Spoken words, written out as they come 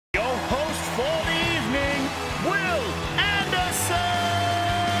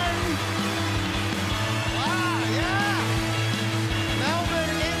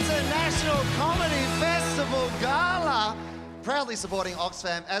proudly supporting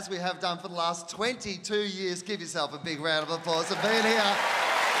Oxfam as we have done for the last 22 years. Give yourself a big round of applause for being here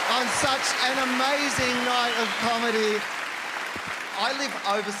on such an amazing night of comedy. I live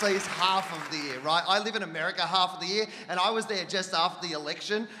overseas half of the year, right? I live in America half of the year, and I was there just after the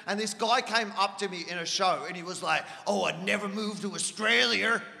election, and this guy came up to me in a show, and he was like, "Oh, I'd never move to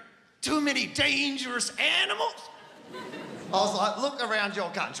Australia. Too many dangerous animals." I was like, look around your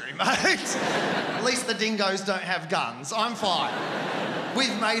country, mate. At least the dingoes don't have guns. I'm fine.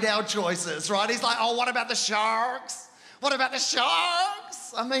 We've made our choices, right? He's like, "Oh, what about the sharks? What about the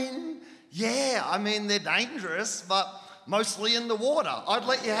sharks?" I mean, yeah, they're dangerous, but mostly in the water. I'd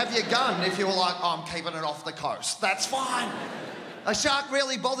let you have your gun if you were like, "Oh, I'm keeping it off the coast." That's fine. A shark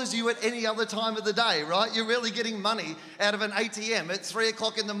rarely bothers you at any other time of the day, right? You're really getting money out of an ATM at 3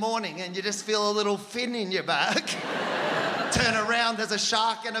 o'clock in the morning and you just feel a little fin in your back. Turn around, there's a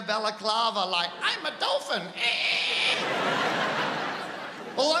shark in a balaclava like, "I'm a dolphin."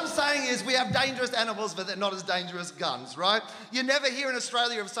 All I'm saying is we have dangerous animals, but they're not as dangerous guns, right? You never hear in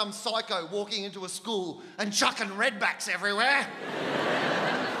Australia of some psycho walking into a school and chucking redbacks everywhere.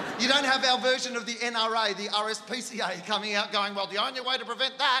 You don't have our version of the NRA, the RSPCA, coming out going, "Well, the only way to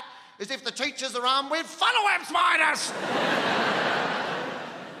prevent that is if the teachers are armed with funnel web spiders."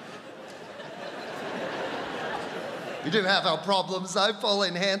 We do have our problems though.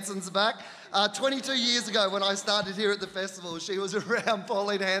 Pauline Hanson's back. 22 years ago when I started here at the festival, she was around,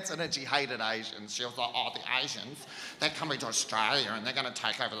 Pauline Hanson, and she hated Asians. She was like, "Oh, the Asians, they're coming to Australia and they're going to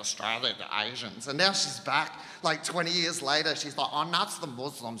take over Australia, the Asians." And now she's back, like 20 years later, she's like, "Oh, nuts, the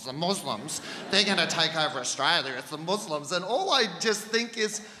Muslims, they're going to take over Australia, it's the Muslims." And all I just think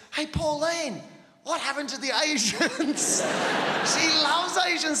is, hey, Pauline, what happened to the Asians? She loves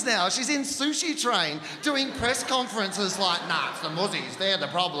Asians now. She's in Sushi Train doing press conferences like, "Nah, it's the Muzzies, they're the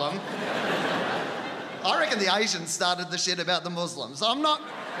problem." I reckon the Asians started the shit about the Muslims. It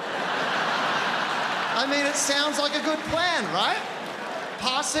sounds like a good plan, right?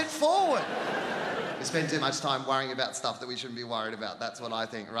 Pass it forward. We spend too much time worrying about stuff that we shouldn't be worried about. That's what I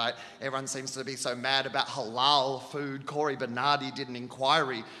think, right? Everyone seems to be so mad about halal food. Corey Bernardi did an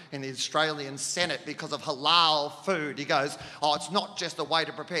inquiry in the Australian Senate because of halal food. He goes, "Oh, it's not just a way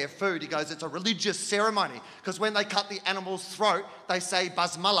to prepare food." He goes, "It's a religious ceremony because when they cut the animal's throat, they say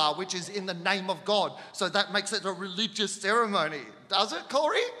Basmala, which is in the name of God. So that makes it a religious ceremony." Does it,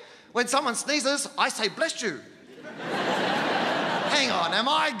 Corey? When someone sneezes, I say, "Bless you." Hang on, am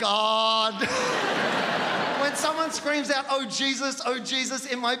I God? When someone screams out, oh Jesus,"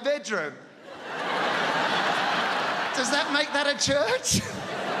 in my bedroom, does that make that a church?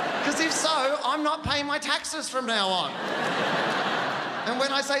 Because if so, I'm not paying my taxes from now on. And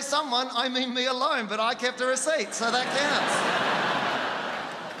when I say someone, I mean me alone, but I kept a receipt, so that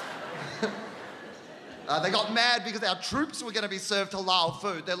counts. They got mad because our troops were going to be served halal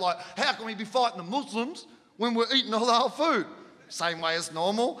food. They're like, "How can we be fighting the Muslims when we're eating halal food?" Same way as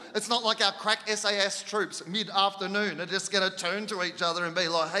normal. It's not like our crack SAS troops mid-afternoon are just going to turn to each other and be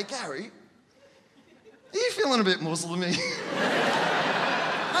like, "Hey, Gary, are you feeling a bit Muslim-y?"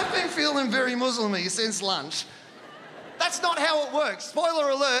 "I've been feeling very Muslim-y since lunch." That's not how it works.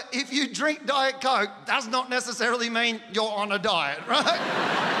 Spoiler alert, if you drink Diet Coke, does not necessarily mean you're on a diet, right?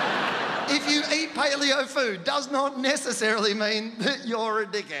 If you eat paleo food, does not necessarily mean that you're a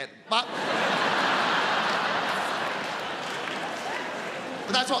dickhead. But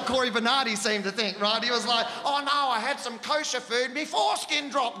that's what Corey Bernardi seemed to think, right? He was like, "Oh no, I had some kosher food, my foreskin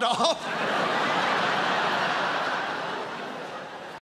dropped off."